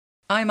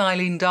I'm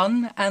Eileen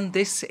Dunn, and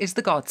this is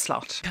The God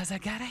Slot. 'Cause I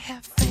gotta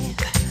have faith.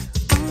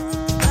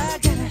 I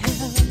gotta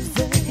have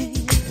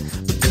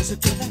faith. Because I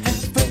gotta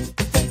have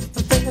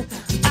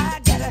faith.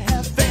 I gotta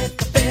have faith.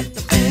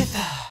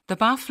 The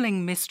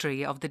baffling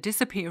mystery of the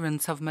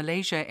disappearance of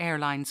Malaysia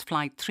Airlines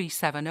Flight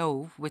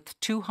 370 with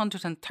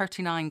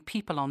 239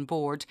 people on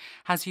board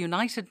has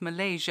united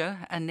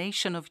Malaysia, a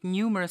nation of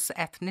numerous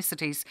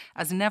ethnicities,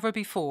 as never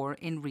before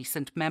in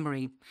recent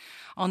memory.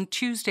 On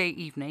Tuesday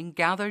evening,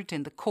 gathered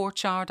in the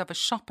courtyard of a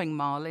shopping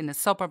mall in a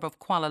suburb of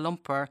Kuala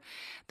Lumpur,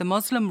 the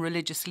Muslim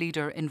religious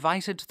leader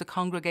invited the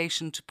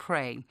congregation to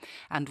pray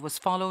and was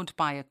followed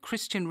by a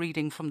Christian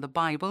reading from the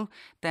Bible,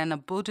 then a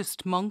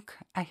Buddhist monk,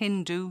 a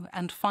Hindu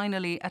and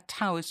finally a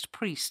Taoist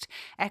priest,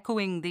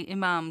 echoing the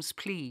Imam's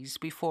pleas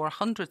before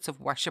hundreds of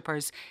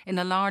worshippers in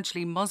a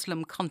largely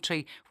Muslim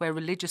country where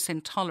religious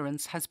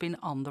intolerance has been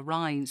on the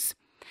rise.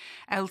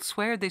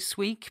 Elsewhere this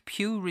week,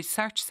 Pew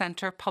Research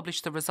Centre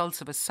published the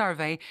results of a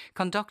survey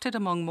conducted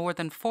among more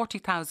than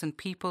 40,000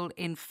 people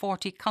in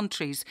 40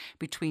 countries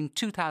between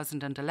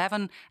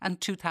 2011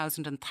 and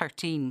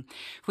 2013,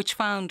 which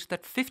found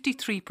that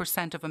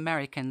 53% of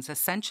Americans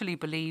essentially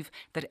believe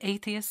that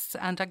atheists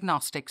and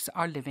agnostics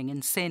are living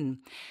in sin.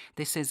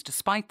 This is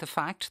despite the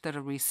fact that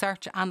a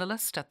research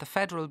analyst at the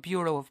Federal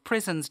Bureau of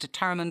Prisons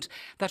determined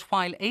that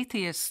while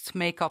atheists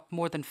make up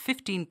more than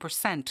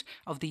 15%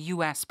 of the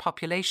US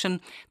population,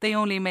 they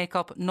only make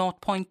up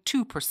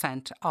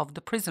 0.2% of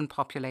the prison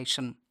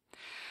population.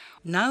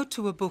 Now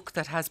to a book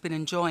that has been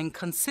enjoying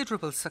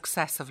considerable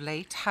success of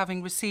late,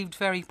 having received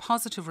very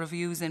positive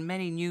reviews in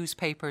many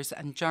newspapers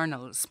and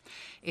journals.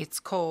 It's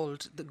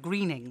called The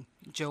Greening.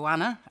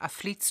 Joanna, a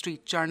Fleet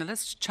Street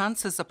journalist,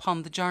 chances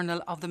upon the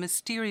journal of the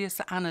mysterious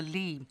Anna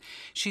Lee.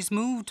 She's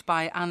moved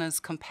by Anna's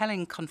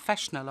compelling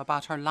confessional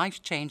about her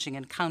life-changing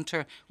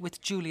encounter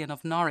with Jlian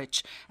of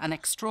Norwich, an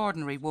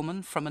extraordinary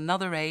woman from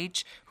another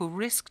age who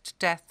risked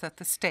death at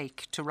the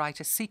stake to write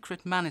a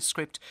secret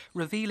manuscript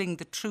revealing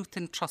the truth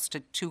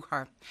entrusted to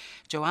her.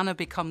 Joanna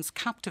becomes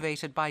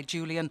captivated by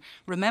Jlian,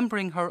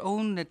 remembering her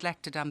own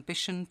neglected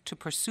ambition to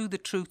pursue the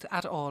truth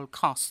at all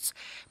costs.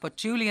 But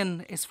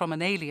Jlian is from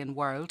an alien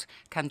world.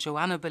 Can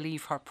Joanna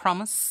believe her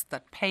promise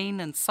that pain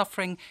and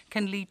suffering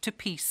can lead to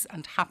peace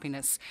and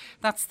happiness?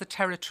 That's the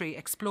territory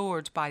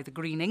explored by The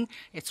Greening.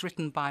 It's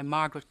written by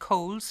Margaret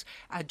Coles,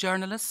 a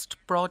journalist,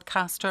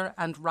 broadcaster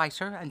and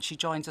writer, and she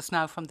joins us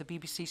now from the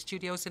BBC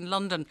studios in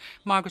London.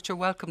 Margaret, you're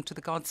welcome to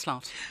The God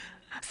Slot.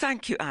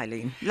 Thank you,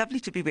 Eileen.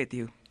 Lovely to be with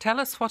you. Tell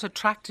us what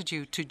attracted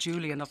you to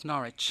Jlian of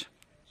Norwich.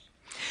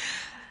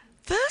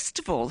 First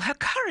of all, her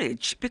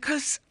courage,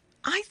 because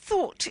I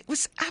thought it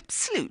was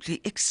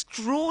absolutely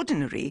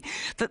extraordinary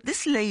that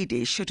this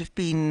lady should have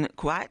been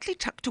quietly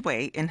tucked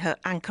away in her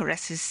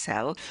anchoress's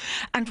cell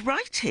and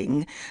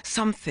writing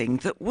something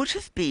that would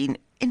have been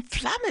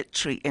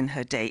inflammatory in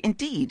her day.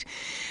 Indeed,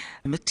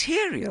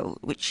 material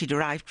which she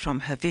derived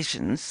from her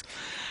visions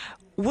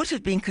would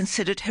have been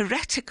considered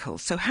heretical.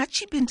 So had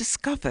she been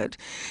discovered,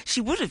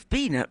 she would have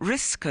been at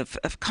risk of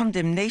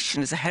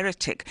condemnation as a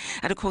heretic.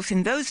 And of course,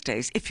 in those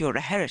days, if you're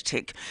a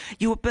heretic,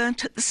 you were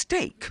burnt at the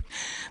stake.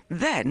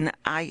 Then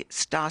I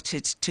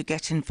started to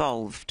get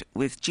involved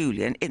with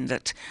Jlian in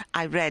that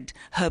I read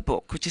her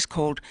book, which is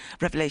called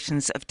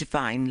Revelations of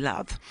Divine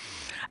Love.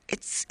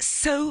 It's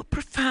so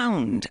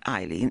profound,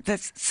 Eileen.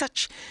 There's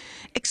such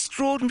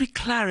extraordinary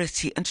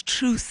clarity and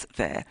truth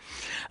there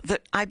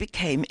that I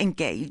became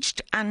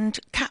engaged and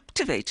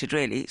captivated,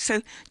 really.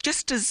 So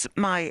just as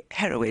my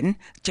heroine,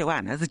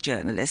 Joanna, the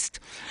journalist,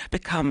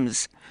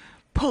 becomes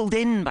pulled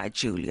in by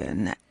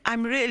Jlian,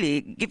 I'm really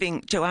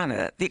giving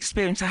Joanna the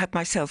experience I had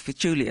myself with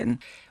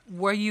Jlian.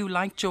 Were you,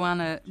 like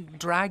Joanna,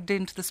 dragged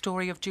into the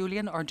story of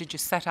Jlian, or did you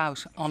set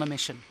out on a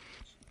mission?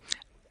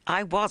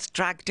 I was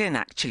dragged in,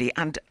 actually,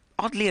 and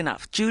oddly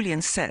enough,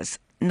 Jlian says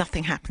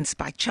nothing happens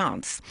by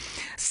chance.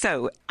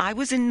 So I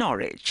was in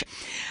Norwich,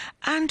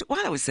 and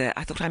while I was there,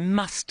 I thought I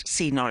must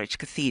see Norwich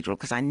Cathedral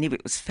because I knew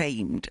it was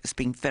famed as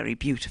being very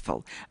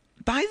beautiful.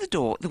 By the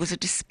door, there was a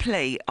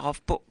display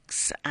of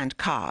books and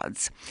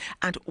cards,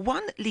 and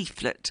one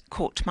leaflet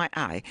caught my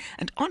eye,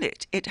 and on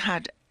it, it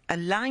had a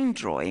line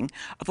drawing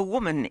of a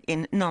woman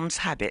in nun's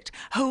habit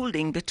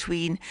holding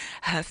between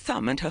her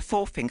thumb and her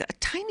forefinger a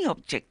tiny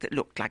object that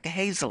looked like a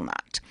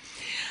hazelnut.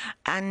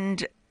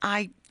 And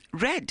I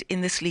read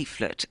in this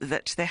leaflet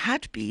that there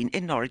had been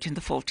in Norwich in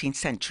the 14th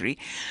century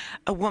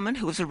a woman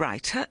who was a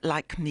writer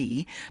like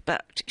me,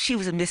 but she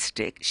was a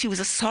mystic, she was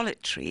a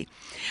solitary,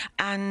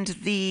 and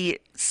the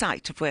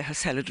site of where her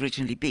cell had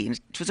originally been,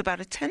 it was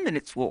about a 10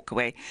 minutes walk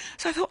away,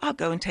 so I thought I'll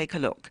go and take a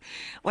look.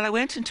 Well, I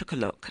went and took a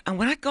look, and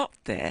when I got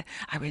there,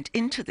 I went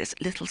into this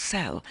little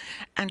cell,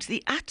 and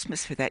the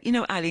atmosphere there, you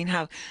know, Eileen,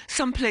 how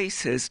some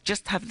places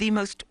just have the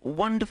most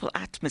wonderful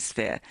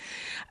atmosphere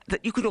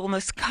that you could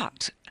almost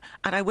cut.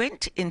 And I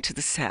went into into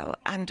the cell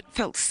and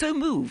felt so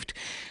moved.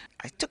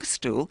 I took a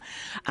stool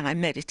and I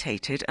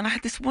meditated, and I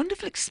had this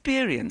wonderful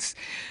experience,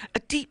 a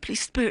deeply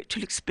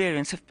spiritual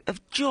experience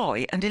of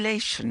joy and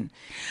elation.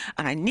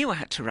 And I knew I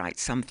had to write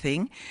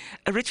something.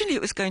 Originally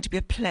it was going to be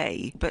a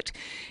play, but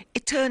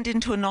it turned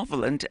into a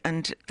novel,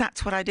 and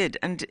that's what I did.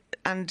 And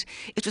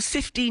it was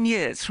 15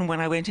 years from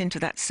when I went into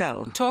that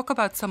cell. Talk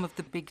about some of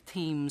the big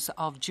themes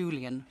of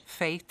Jlian: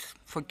 faith,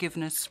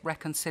 forgiveness,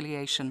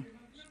 reconciliation.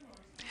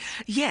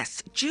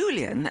 Yes,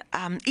 Jlian,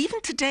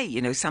 even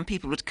today, some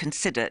people would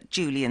consider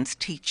Jlian's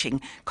teaching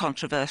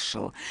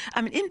controversial.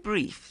 I mean, in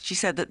brief, she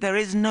said that there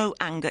is no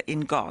anger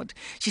in God.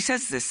 She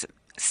says this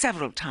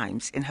several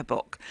times in her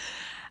book.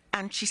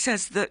 And she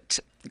says that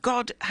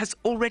God has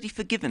already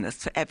forgiven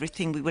us for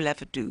everything we will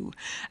ever do.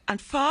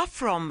 And far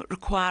from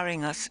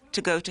requiring us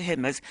to go to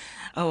him as,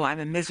 oh, I'm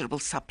a miserable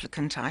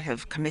supplicant, I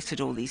have committed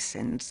all these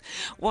sins,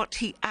 what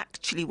he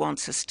actually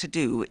wants us to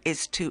do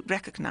is to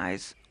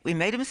recognise we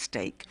made a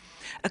mistake,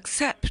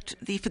 accept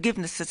the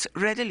forgiveness that's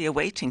readily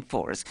awaiting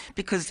for us,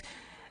 because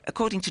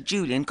according to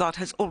Jlian, God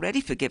has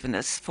already forgiven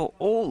us for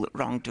all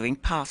wrongdoing,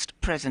 past,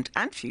 present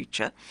and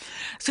future.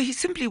 So he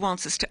simply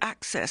wants us to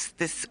access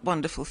this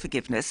wonderful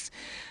forgiveness,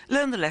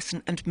 learn the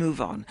lesson and move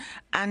on.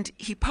 And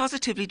he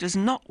positively does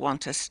not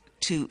want us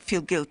to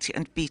feel guilty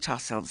and beat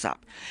ourselves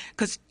up,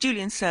 because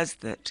Jlian says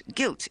that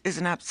guilt is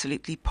an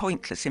absolutely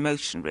pointless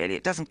emotion, really.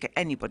 It doesn't get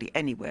anybody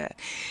anywhere.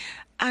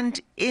 And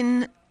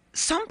in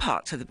some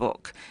parts of the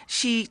book,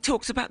 she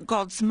talks about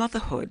God's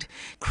motherhood,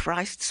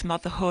 Christ's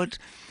motherhood,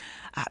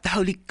 the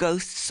Holy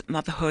Ghost's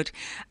motherhood,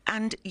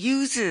 and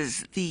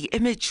uses the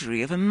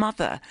imagery of a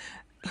mother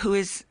who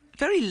is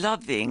very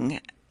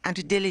loving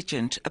and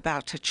diligent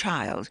about her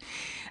child,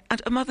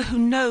 and a mother who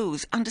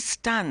knows,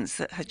 understands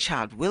that her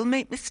child will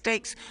make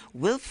mistakes,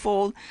 will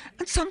fall,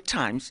 and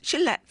sometimes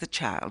she'll let the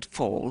child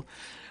fall,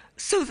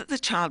 so that the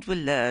child will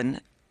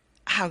learn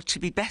how to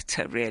be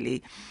better,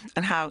 really,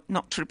 and how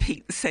not to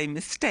repeat the same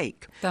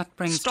mistake. That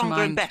brings Stronger to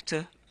mind and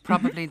better.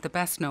 probably the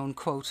best known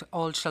quote,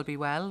 all shall be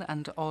well,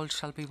 and all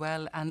shall be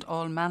well, and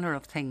all manner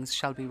of things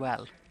shall be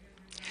well.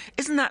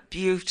 Isn't that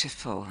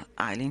beautiful,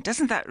 Eileen?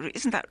 Isn't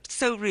that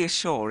so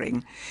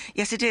reassuring?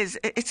 Yes, it is.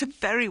 It's a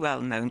very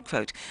well-known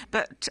quote,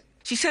 but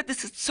she said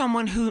this as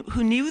someone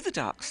who knew the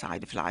dark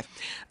side of life,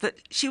 that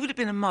she would have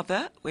been a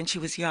mother when she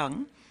was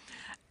young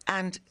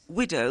and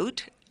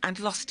widowed and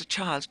lost a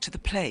child to the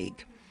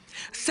plague.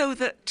 So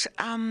that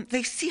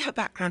they see her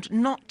background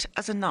not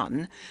as a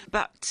nun,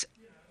 but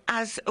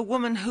as a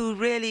woman who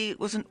really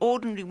was an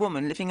ordinary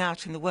woman living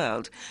out in the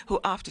world, who,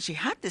 after she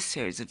had this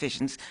series of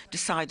visions,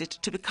 decided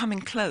to become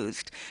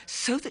enclosed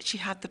so that she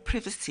had the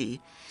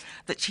privacy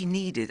that she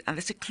needed and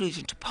the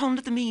seclusion to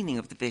ponder the meaning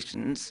of the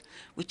visions,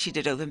 which she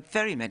did over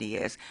very many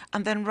years,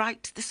 and then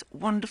write this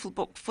wonderful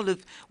book full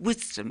of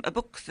wisdom, a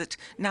book that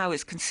now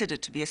is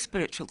considered to be a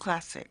spiritual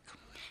classic.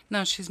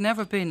 Now, she's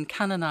never been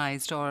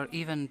canonised or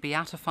even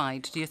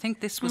beatified. Do you think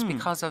this was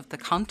because of the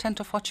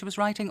content of what she was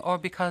writing, or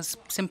because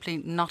simply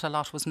not a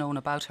lot was known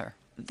about her?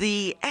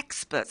 The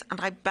experts, and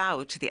I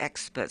bow to the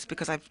experts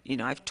because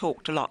I've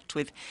talked a lot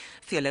with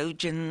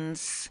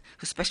theologians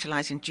who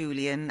specialise in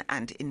Jlian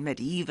and in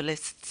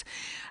medievalists,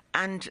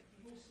 and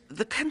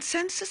the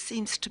consensus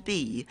seems to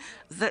be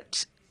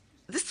that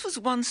this was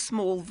one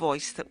small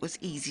voice that was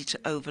easy to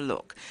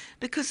overlook,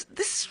 because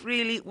this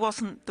really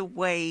wasn't the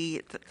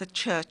way that the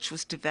church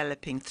was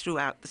developing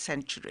throughout the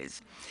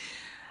centuries.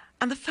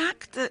 And the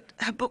fact that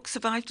her book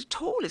survived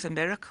at all is a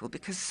miracle,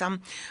 because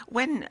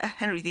when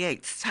Henry VIII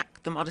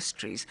sacked the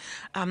monasteries,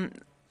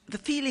 the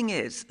feeling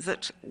is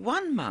that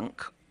one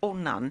monk or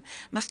nun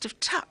must have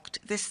tucked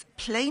this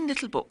plain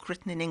little book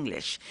written in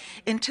English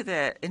into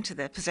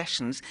their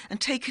possessions and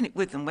taken it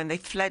with them when they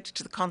fled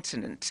to the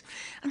continent.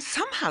 And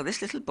somehow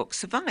this little book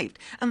survived.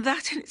 And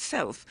that in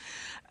itself,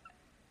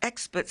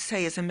 experts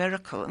say, is a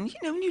miracle. And,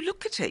 when you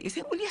look at it, you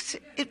think, well, yes,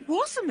 it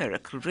was a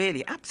miracle,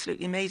 really,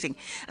 absolutely amazing.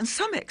 And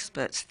some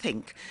experts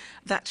think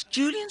that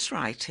Jlian's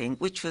writing,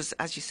 which was,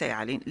 as you say,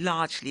 Eileen,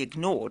 largely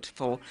ignored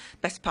for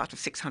best part of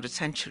 600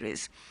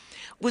 centuries,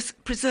 was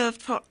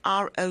preserved for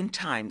our own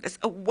time. There's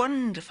a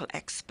wonderful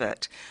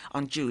expert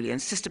on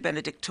Jlian, Sister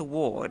Benedicta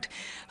Ward,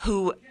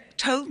 who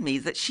told me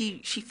that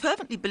she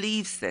fervently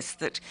believes this,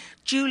 that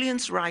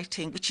Jlian's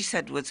writing, which she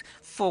said was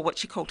for what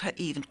she called her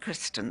even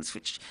Christians,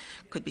 which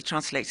could be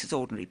translated as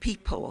ordinary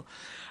people,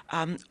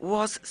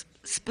 was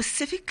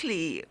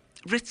specifically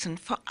written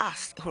for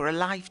us who are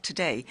alive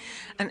today.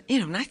 And,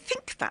 and I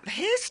think that the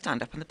hairs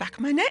stand up on the back of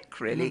my neck,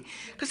 really,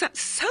 because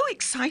that's so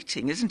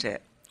exciting, isn't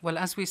it? Well,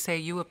 as we say,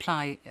 you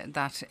apply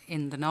that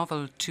in the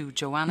novel to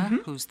Joanna,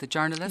 who's the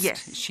journalist.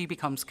 Yes. She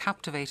becomes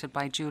captivated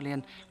by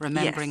Jlian,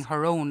 remembering Yes.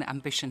 her own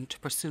ambition to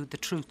pursue the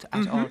truth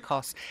at all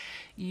costs.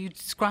 You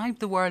describe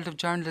the world of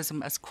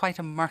journalism as quite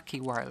a murky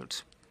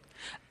world.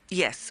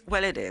 Yes,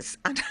 well, it is.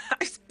 And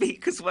I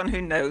speak as one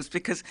who knows,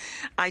 because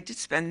I did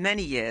spend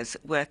many years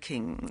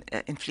working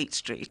in Fleet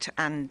Street,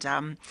 and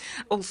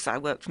also I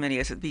worked for many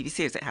years at the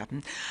BBC, as it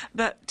happened.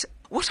 But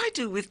What I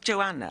do with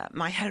Joanna,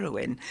 my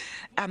heroine,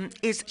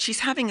 is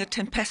she's having a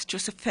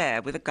tempestuous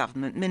affair with a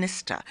government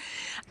minister.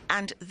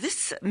 And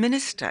this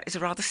minister is a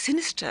rather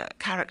sinister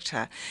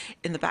character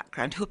in the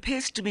background who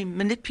appears to be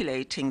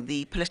manipulating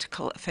the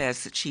political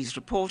affairs that she's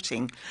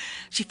reporting.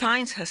 She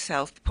finds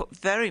herself put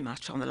very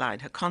much on the line,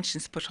 her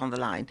conscience put on the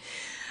line,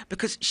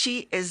 because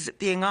she is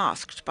being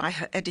asked by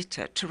her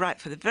editor to write,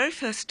 for the very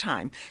first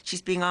time,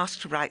 she's being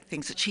asked to write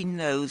things that she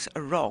knows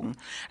are wrong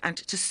and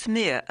to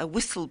smear a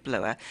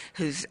whistleblower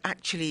who's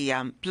actually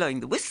blowing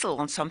the whistle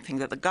on something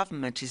that the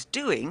government is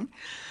doing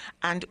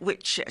and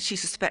which she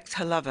suspects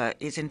her lover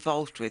is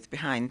involved with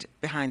behind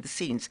the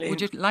scenes. Would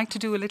you like to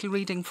do a little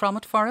reading from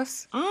it for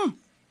us?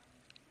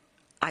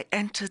 I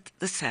entered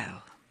the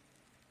cell.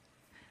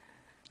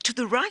 To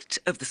the right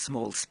of the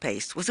small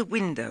space was a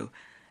window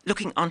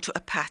looking onto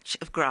a patch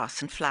of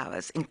grass and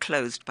flowers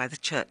enclosed by the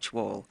church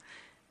wall.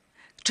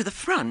 To the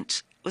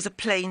front was a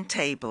plain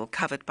table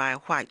covered by a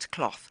white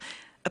cloth,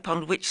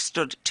 upon which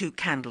stood 2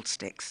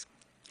 candlesticks.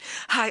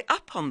 High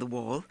up on the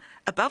wall,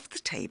 above the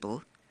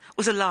table,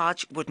 was a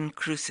large wooden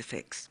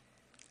crucifix.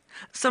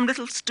 Some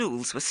little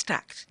stools were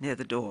stacked near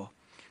the door.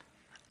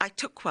 I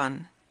took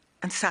one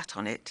and sat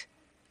on it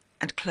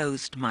and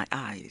closed my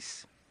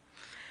eyes.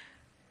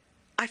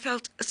 I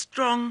felt a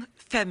strong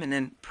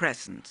feminine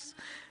presence,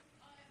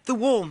 the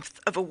warmth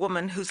of a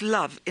woman whose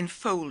love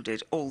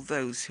enfolded all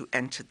those who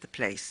entered the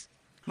place.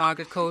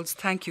 Margaret Coles,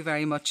 thank you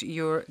very much.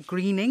 You're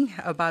greening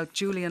about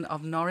Jlian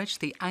of Norwich,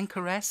 the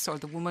anchoress, or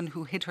the woman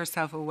who hid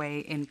herself away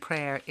in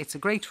prayer. It's a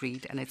great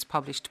read and it's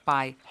published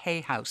by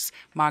Hay House.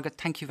 Margaret,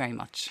 thank you very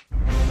much.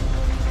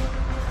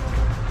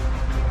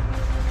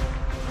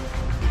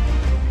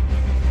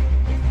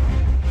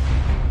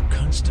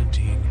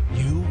 Constantine,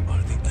 you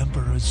are the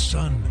Emperor's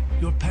son.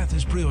 Your path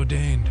is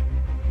preordained.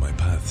 My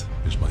path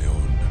is my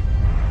own.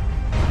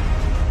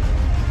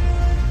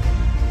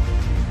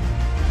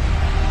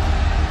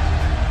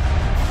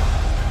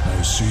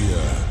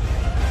 Nicaea.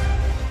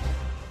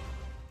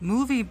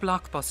 Movie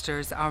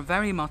blockbusters are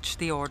very much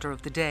the order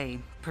of the day,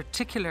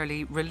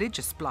 particularly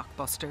religious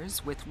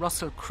blockbusters, with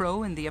Russell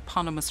Crowe in the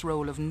eponymous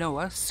role of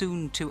Noah,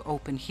 soon to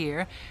open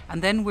here,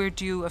 and then we're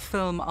due a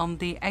film on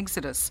the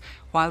Exodus,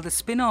 while the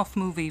spin-off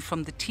movie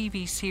from the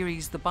TV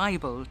series The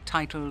Bible,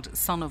 titled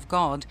Son of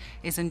God,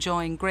 is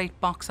enjoying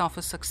great box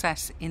office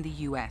success in the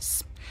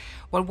US.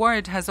 Well,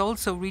 word has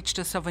also reached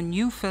us of a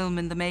new film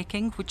in the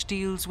making which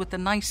deals with the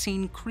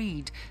Nicene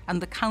Creed and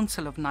the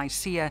Council of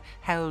Nicaea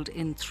held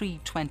in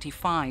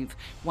 325,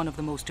 one of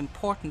the most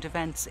important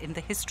events in the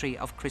history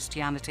of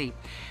Christianity.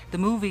 The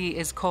movie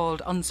is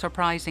called,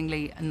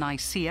 unsurprisingly,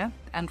 Nicaea,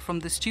 and from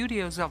the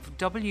studios of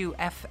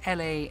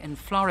WFLA in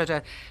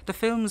Florida, the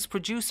film's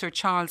producer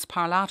Charles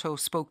Parlato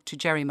spoke to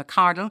Jerry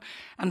McCardle,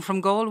 and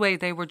from Galway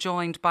they were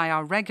joined by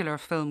our regular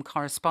film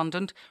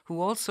correspondent who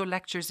also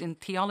lectures in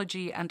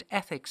theology and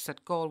ethics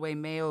at Galway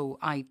Mayo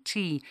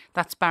IT,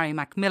 that's Barry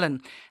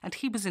Macmillan, and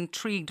he was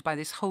intrigued by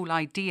this whole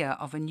idea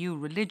of a new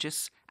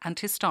religious and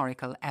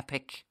historical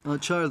epic.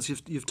 Charles,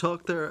 you've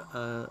talked there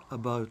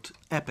about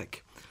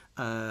epic.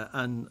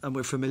 And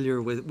we're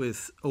familiar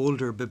with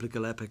older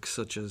biblical epics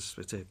such as,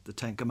 let's say, the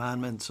Ten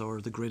Commandments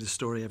or The Greatest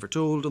Story Ever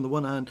Told on the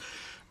one hand,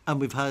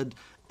 and we've had,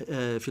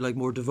 if you like,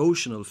 more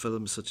devotional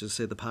films such as,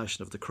 say, The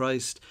Passion of the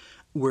Christ.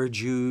 We're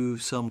due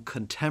some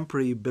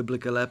contemporary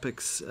biblical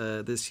epics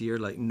this year,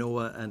 like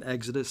Noah and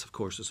Exodus. Of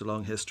course, there's a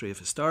long history of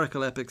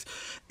historical epics.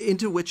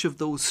 Into which of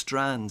those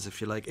strands,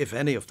 if you like, if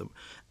any of them,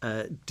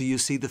 do you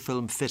see the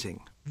film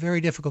fitting?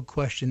 Very difficult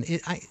question.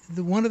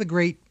 One of the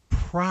great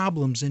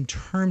problems in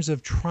terms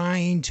of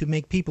trying to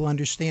make people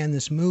understand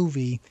this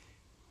movie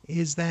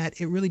is that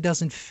it really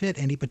doesn't fit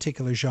any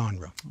particular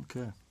genre.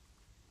 Okay.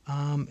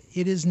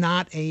 It is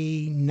not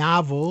a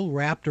novel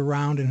wrapped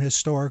around an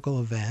historical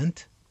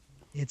event.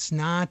 It's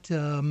not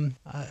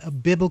a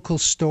biblical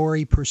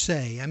story per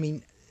se. I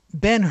mean,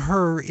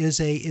 Ben-Hur is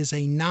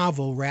a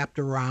novel wrapped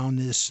around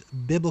this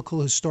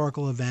biblical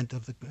historical event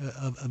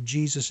of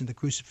Jesus and the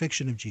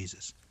crucifixion of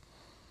Jesus.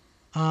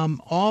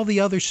 All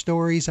the other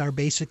stories are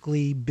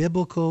basically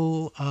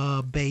biblical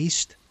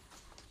based,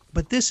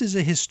 but this is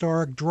a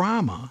historic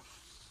drama.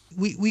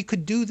 We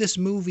could do this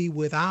movie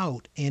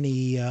without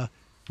any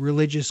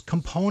religious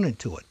component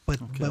to it,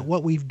 but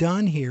what we've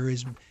done here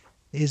is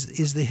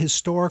the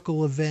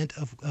historical event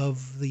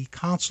of the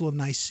Council of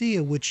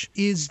Nicaea, which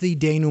is the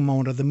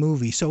denouement of the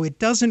movie. So it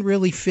doesn't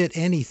really fit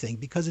anything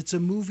because it's a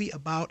movie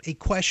about a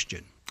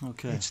question.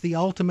 Okay. It's the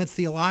ultimate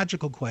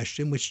theological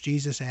question which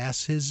Jesus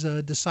asks his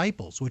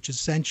disciples, which is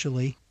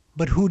essentially,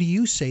 but who do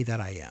you say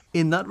that I am?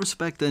 In that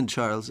respect then,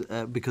 Charles,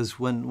 because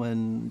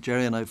when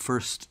Jerry and I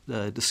first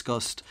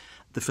discussed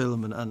the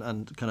film and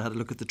kind of had a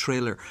look at the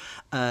trailer,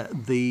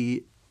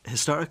 the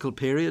historical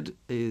period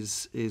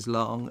is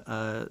long,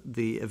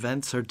 the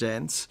events are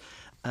dense,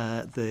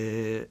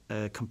 The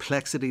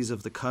complexities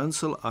of the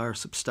council are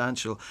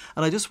substantial.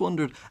 And I just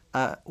wondered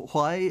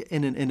why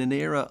in an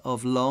era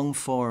of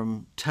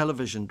long-form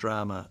television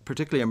drama,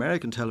 particularly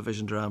American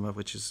television drama,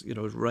 which is,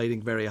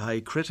 riding very high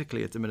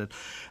critically at the minute,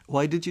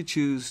 why did you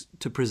choose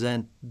to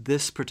present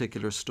this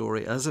particular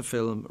story as a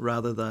film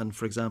rather than,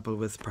 for example,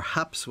 with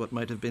perhaps what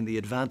might have been the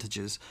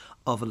advantages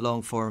of a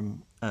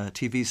long-form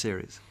TV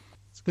series?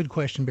 It's a good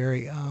question,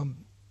 Barry.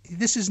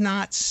 This is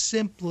not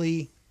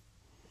simply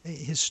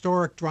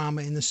historic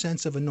drama in the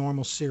sense of a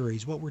normal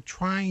series. What we're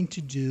trying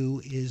to do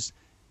is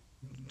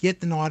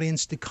get an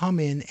audience to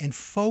come in and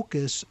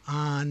focus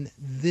on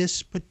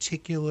this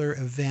particular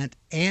event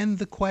and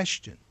the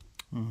question.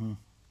 Mm-hmm.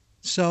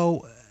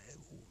 So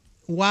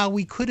while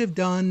we could have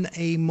done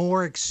a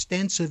more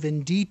extensive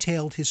and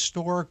detailed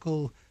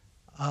historical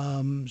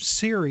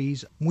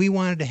series, we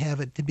wanted to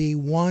have it to be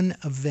one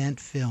event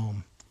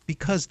film,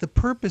 because the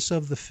purpose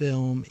of the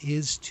film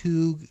is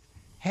to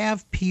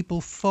have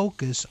people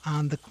focus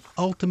on the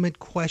ultimate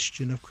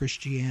question of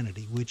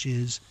Christianity, which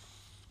is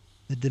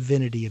the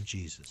divinity of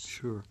Jesus.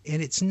 Sure.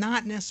 And it's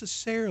not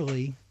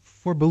necessarily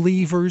for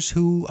believers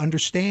who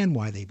understand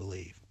why they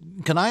believe.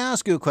 Can I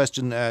ask you a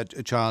question,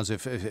 Charles,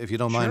 if you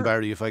don't mind, Sure.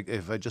 Barry,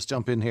 if I just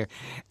jump in here?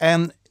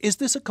 Is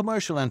this a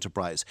commercial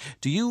enterprise?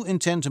 Do you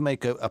intend to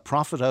make a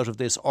profit out of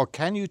this, or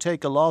can you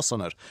take a loss on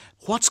it?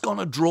 What's going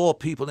to draw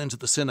people into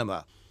the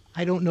cinema?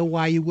 I don't know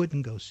why you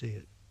wouldn't go see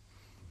it.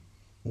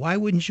 Why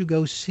wouldn't you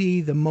go see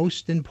the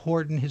most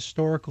important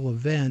historical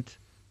event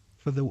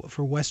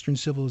for Western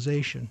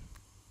civilization?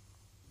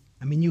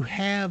 I mean, you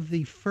have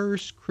the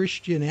first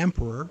Christian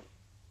emperor,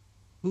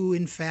 who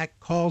in fact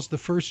calls the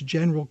first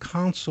general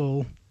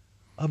council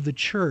of the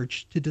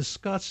church to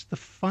discuss the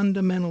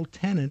fundamental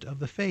tenet of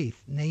the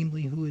faith,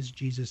 namely, who is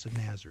Jesus of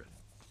Nazareth.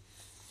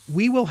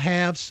 We will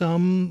have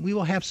some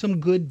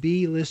good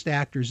B-list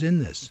actors in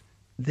this.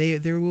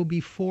 There will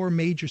be 4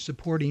 major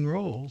supporting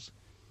roles.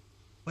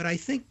 But I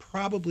think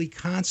probably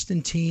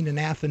Constantine and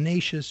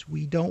Athanasius,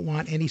 we don't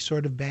want any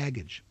sort of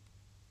baggage.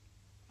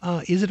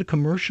 Is it a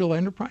commercial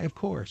enterprise? Of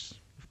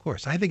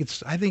course. I think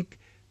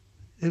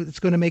it's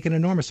going to make an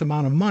enormous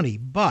amount of money,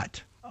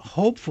 but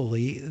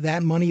hopefully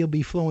that money will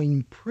be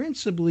flowing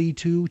principally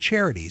to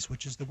charities,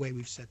 which is the way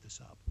we've set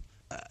this up.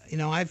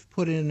 I've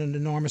put in an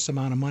enormous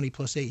amount of money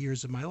plus 8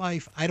 years of my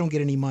life. I don't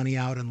get any money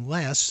out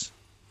unless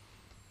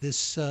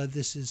this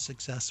is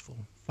successful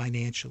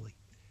financially.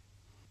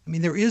 I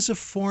mean, there is a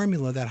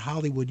formula that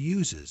Hollywood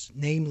uses,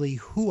 namely,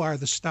 who are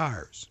the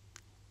stars?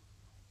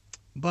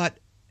 But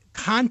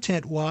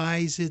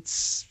content-wise, I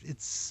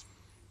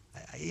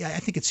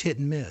think it's hit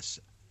and miss.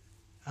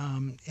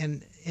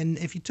 And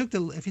if you took a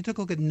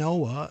look at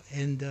Noah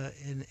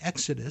and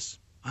Exodus,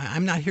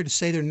 I'm not here to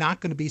say they're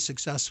not going to be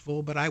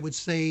successful, but I would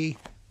say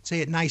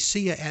at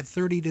Nicaea at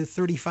 $30 to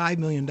 $35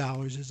 million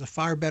is a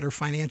far better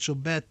financial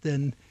bet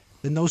than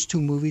those 2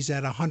 movies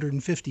at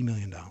 $150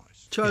 million.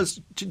 Charles,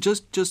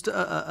 just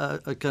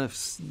a kind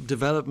of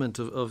development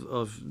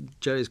of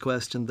Jerry's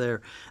question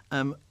there.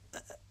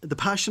 The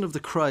Passion of the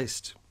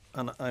Christ,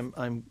 and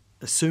I'm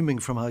assuming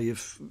from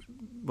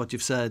what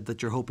you've said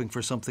that you're hoping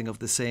for something of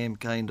the same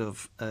kind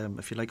of,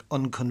 if you like,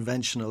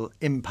 unconventional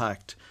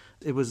impact.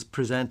 It was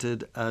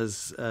presented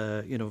as,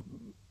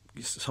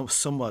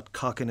 somewhat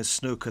cock in a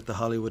snook at the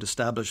Hollywood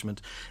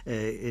establishment.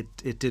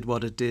 It did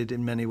what it did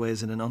in many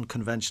ways in an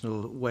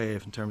unconventional way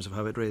in terms of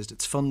how it raised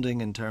its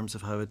funding, in terms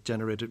of how it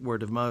generated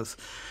word of mouth.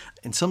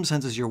 In some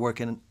senses, you're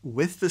working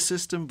with the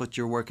system, but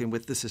you're working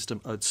with the system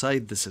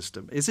outside the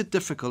system. Is it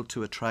difficult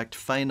to attract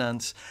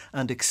finance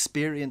and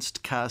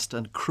experienced cast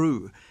and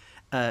crew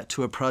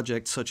to a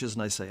project such as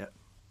Nicaea?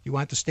 You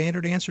want the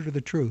standard answer to the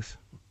truth?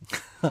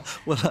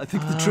 Well, I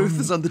think the truth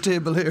is on the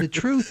table here. The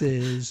truth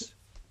is,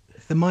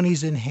 if the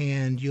money's in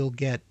hand, you'll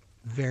get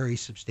very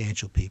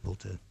substantial people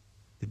to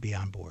be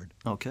on board.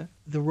 Okay.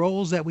 The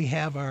roles that we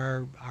have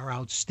are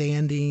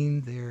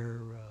outstanding.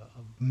 They're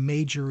of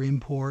major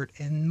import,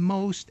 and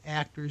most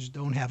actors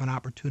don't have an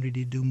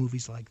opportunity to do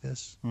movies like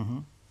this. Mm-hmm.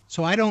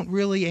 So I don't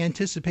really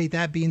anticipate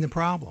that being the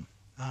problem.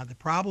 The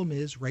problem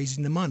is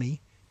raising the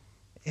money,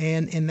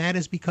 and that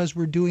is because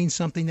we're doing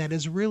something that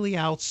is really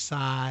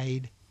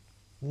outside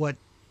what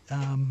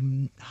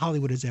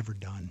Hollywood has ever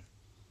done.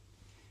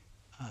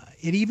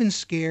 It even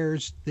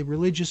scares the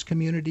religious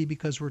community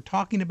because we're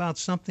talking about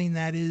something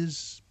that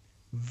is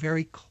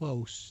very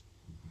close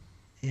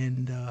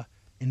and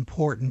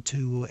important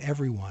to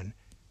everyone.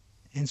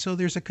 And so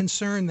there's a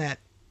concern that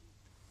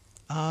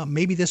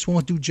maybe this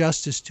won't do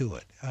justice to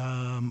it,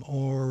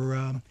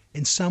 or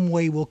in some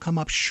way will come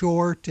up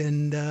short,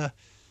 and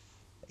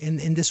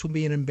this will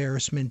be an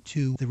embarrassment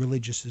to the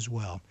religious as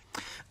well.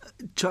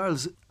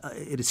 Charles,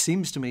 it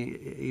seems to me,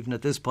 even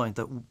at this point,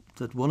 that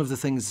one of the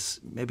things,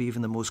 maybe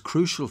even the most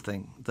crucial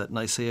thing that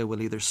Nicaea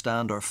will either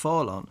stand or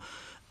fall on,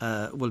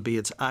 will be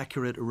its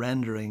accurate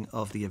rendering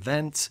of the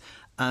events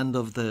and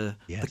of the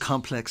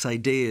complex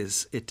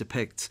ideas it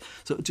depicts.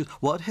 So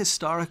what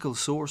historical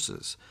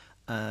sources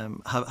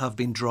have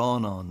been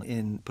drawn on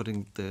in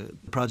putting the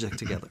project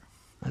together?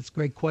 That's a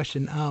great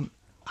question.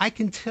 I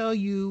can tell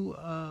you,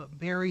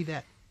 Barry,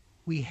 that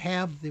we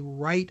have the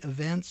right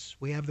events,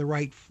 we have the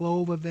right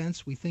flow of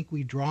events, we think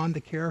we've drawn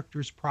the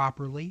characters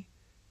properly,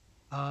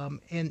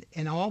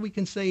 and all we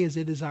can say is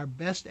it is our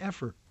best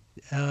effort.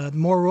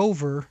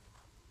 Moreover,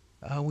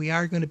 we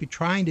are going to be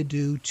trying to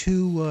do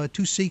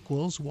two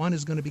sequels. One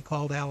is going to be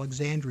called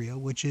Alexandria,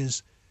 which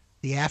is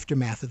the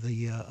aftermath of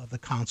the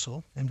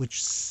council, and which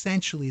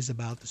essentially is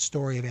about the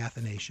story of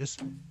Athanasius.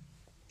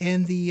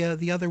 And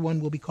the other one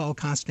will be called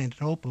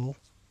Constantinople,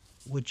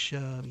 which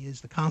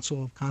is the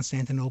Council of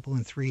Constantinople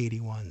in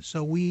 381.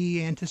 So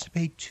we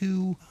anticipate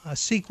two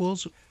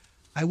sequels.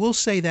 I will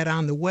say that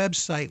on the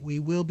website we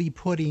will be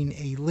putting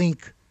a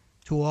link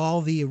to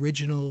all the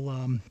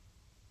original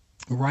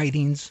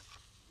writings,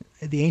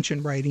 the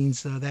ancient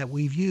writings that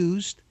we've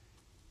used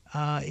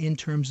in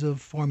terms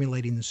of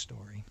formulating the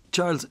story.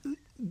 Charles,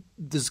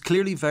 there's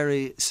clearly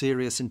very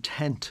serious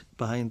intent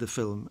behind the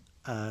film.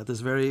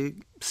 There's very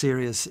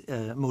serious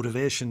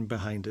motivation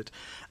behind it.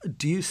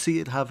 Do you see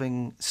it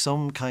having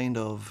some kind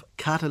of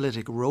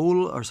catalytic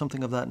role or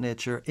something of that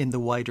nature in the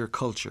wider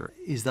culture?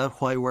 Is that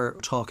why we're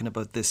talking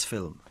about this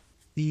film?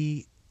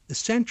 The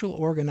central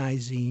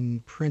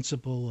organizing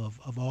principle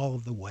of all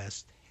of the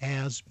West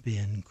has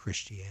been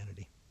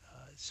Christianity.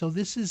 So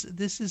this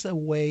is a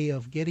way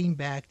of getting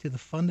back to the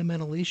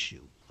fundamental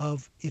issue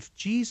of if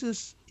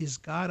Jesus is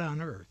God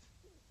on earth,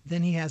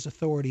 then he has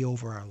authority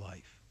over our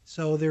life.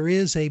 So there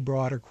is a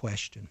broader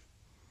question.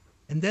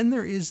 And then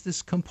there is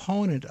this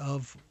component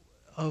of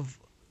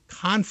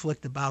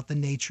conflict about the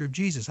nature of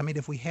Jesus. I mean,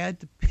 if we had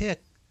to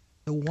pick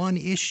the one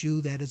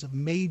issue that is a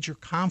major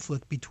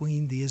conflict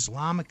between the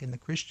Islamic and the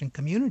Christian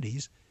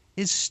communities,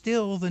 is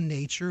still the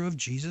nature of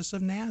Jesus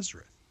of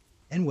Nazareth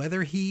and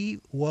whether he's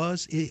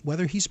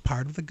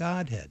part of the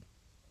Godhead.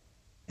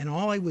 And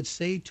all I would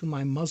say to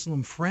my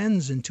Muslim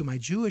friends and to my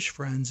Jewish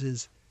friends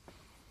is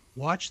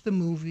watch the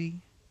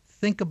movie,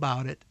 think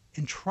about it,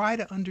 and try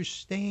to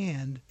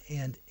understand,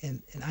 and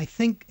I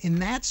think in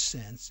that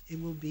sense it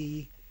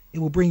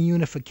will bring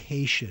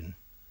unification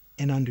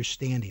and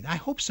understanding. I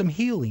hope some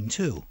healing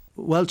too.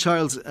 Well,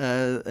 Charles,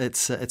 it's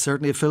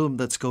certainly a film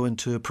that's going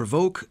to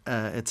provoke.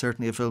 It's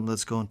certainly a film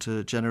that's going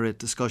to generate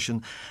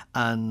discussion,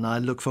 and I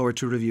look forward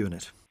to reviewing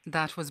it.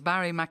 That was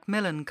Barry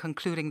Macmillan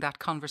concluding that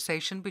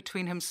conversation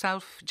between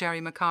himself, Jerry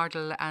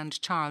McArdle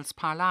and Charles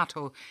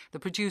Parlato, the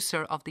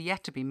producer of the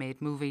yet-to-be-made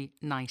movie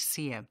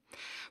Nicaea.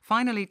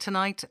 Finally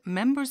tonight,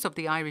 members of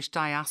the Irish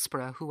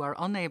diaspora who are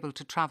unable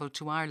to travel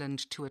to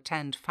Ireland to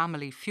attend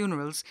family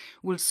funerals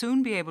will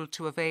soon be able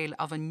to avail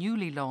of a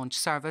newly launched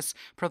service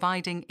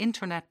providing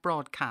internet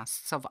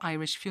broadcasts of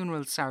Irish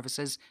funeral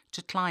services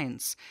to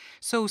clients.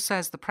 So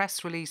says the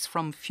press release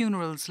from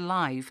Funerals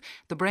Live,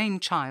 the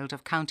brainchild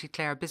of County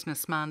Clare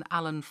businessman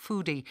Alan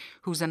Foodie,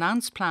 who's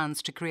announced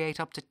plans to create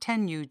up to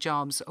 10 new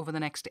jobs over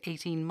the next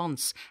 18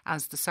 months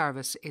as the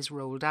service is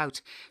rolled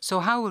out. So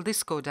how will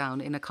this go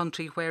down in a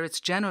country where it's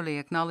generally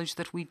acknowledged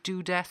that we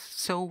do death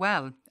so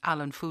well?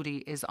 Alan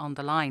Foodie is on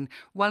the line.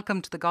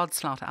 Welcome to the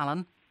Godslot,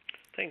 Alan.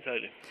 Thanks,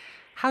 Eileen.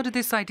 How did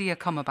this idea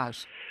come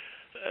about?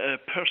 A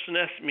person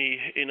asked me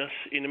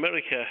in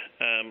America,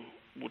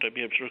 would I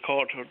be able to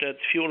record her dad's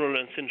funeral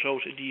and send her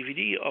out a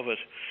DVD of it?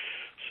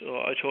 So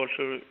I told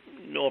her,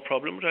 no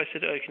problem, but I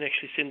said I can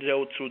actually send it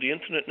out through the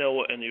internet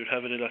now and you'd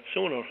have it a lot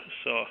sooner.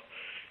 So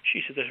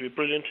she said that would be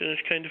brilliant, and it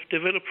kind of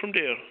developed from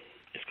there.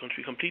 It's going to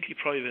be completely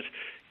private.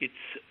 It's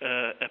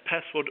a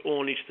password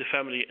only to the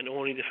family, and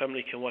only the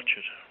family can watch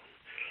it.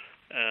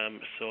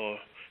 So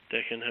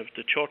they can have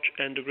the church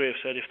and the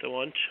graveside if they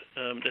want.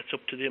 That's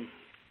up to them,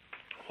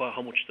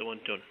 how much they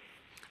want done.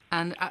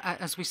 And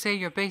as we say,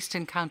 you're based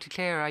in County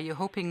Clare. Are you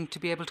hoping to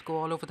be able to go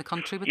all over the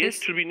country with this?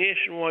 Yes, it will be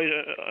nationwide.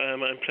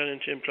 I'm planning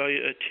to employ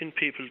 10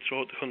 people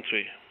throughout the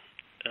country.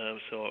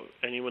 So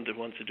anyone that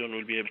wants it done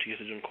will be able to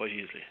get it done quite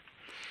easily.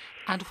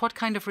 And what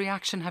kind of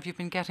reaction have you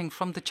been getting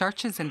from the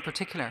churches in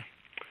particular?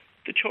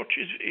 The church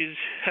is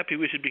happy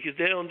with it because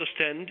they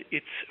understand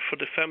it's for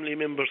the family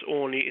members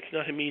only. It's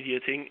not a media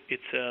thing.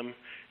 It's a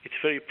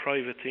very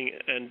private thing.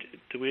 And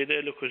the way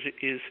they look at it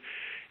is,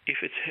 if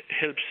it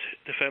helps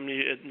the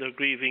family and their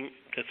grieving,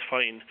 that's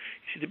fine.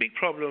 You see, the big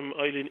problem,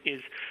 Eileen,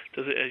 is,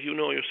 as you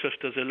know yourself,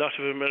 there's a lot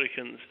of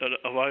Americans,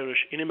 of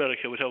Irish in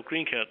America without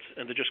green cards,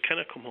 and they just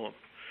cannot come home.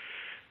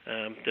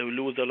 They will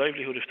lose their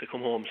livelihood if they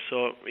come home.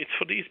 So it's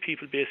for these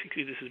people,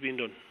 basically, this has been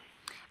done.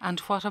 And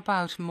what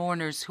about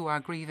mourners who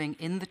are grieving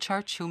in the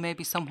church, who may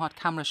be somewhat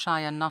camera shy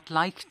and not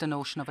like the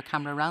notion of a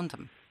camera around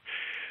them?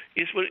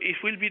 It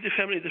will be the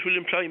family that will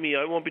employ me.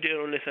 I won't be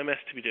there unless I'm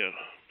asked to be there.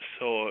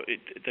 So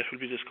that will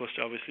be discussed,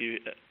 obviously,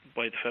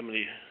 by the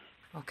family.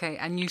 OK,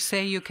 and you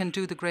say you can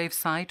do the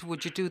graveside.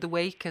 Would you do the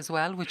wake as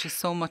well, which is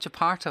so much a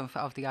part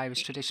of the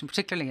Irish tradition,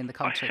 particularly in the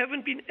country? I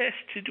haven't been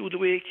asked to do the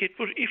wake yet,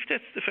 but if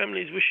that's the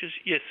family's wishes,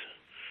 yes.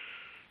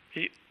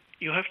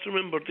 You have to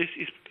remember, this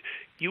is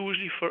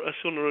usually for a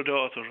son or a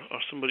daughter or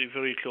somebody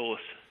very close.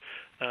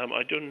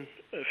 I done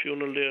a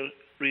funeral there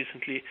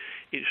recently.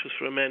 It was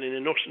for a man in a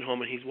nursing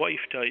home, and his wife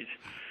died.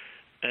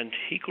 and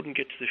he couldn't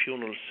get to the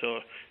funeral,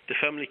 so the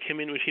family came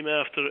in with him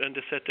after, and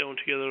they sat down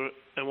together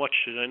and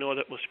watched it. I know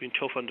that must have been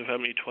tough on the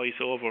family twice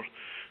over,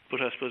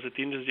 but I suppose at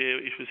the end of the day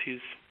it was his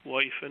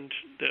wife, and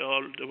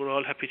they were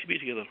all happy to be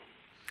together.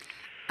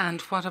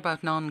 And what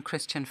about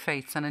non-Christian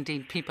faiths, and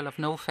indeed people of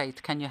no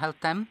faith? Can you help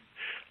them?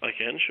 I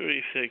can, sure.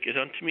 If they get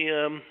on to me,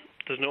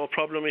 there's no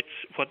problem. It's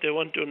what they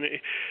want done.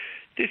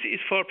 This is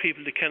for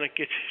people that cannot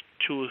get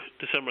to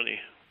the ceremony.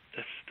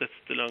 That's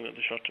the long and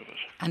the short of it.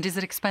 And is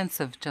it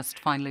expensive, just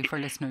finally, for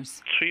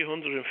listeners?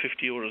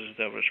 €350 is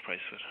the average price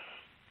for it.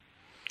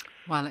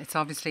 Well, it's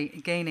obviously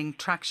gaining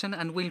traction,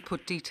 and we'll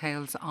put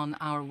details on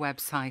our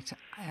website.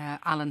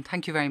 Alan,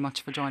 thank you very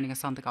much for joining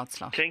us on The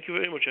Godslot. Thank you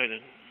very much,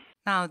 Aileen.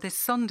 Now, this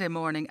Sunday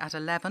morning at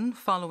 11,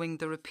 following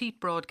the repeat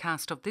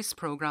broadcast of this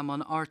programme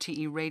on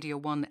RTE Radio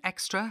 1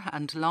 Extra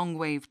and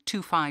Longwave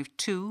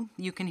 252,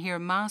 you can hear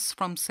Mass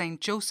from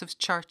St Joseph's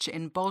Church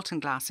in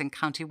Baltinglass in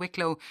County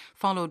Wicklow,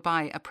 followed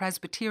by a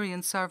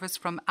Presbyterian service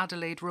from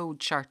Adelaide Road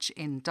Church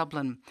in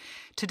Dublin.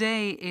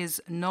 Today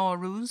is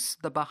Nowruz,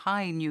 the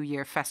Baha'i New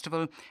Year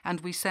festival,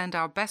 and we send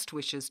our best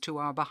wishes to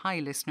our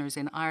Baha'i listeners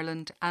in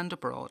Ireland and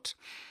abroad.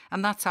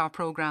 And that's our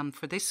programme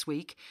for this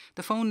week.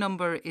 The phone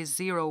number is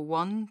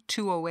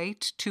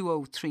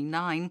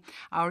 01-208-2039.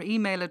 Our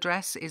email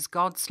address is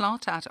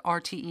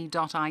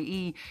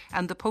godslot@rte.ie,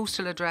 and the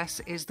postal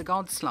address is the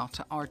Godslot,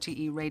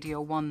 RTE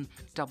Radio 1,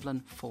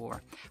 Dublin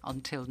 4.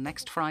 Until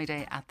next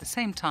Friday at the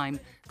same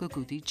time,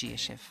 Gugudi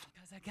Giashif.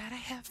 I gotta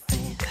have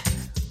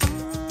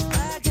faith.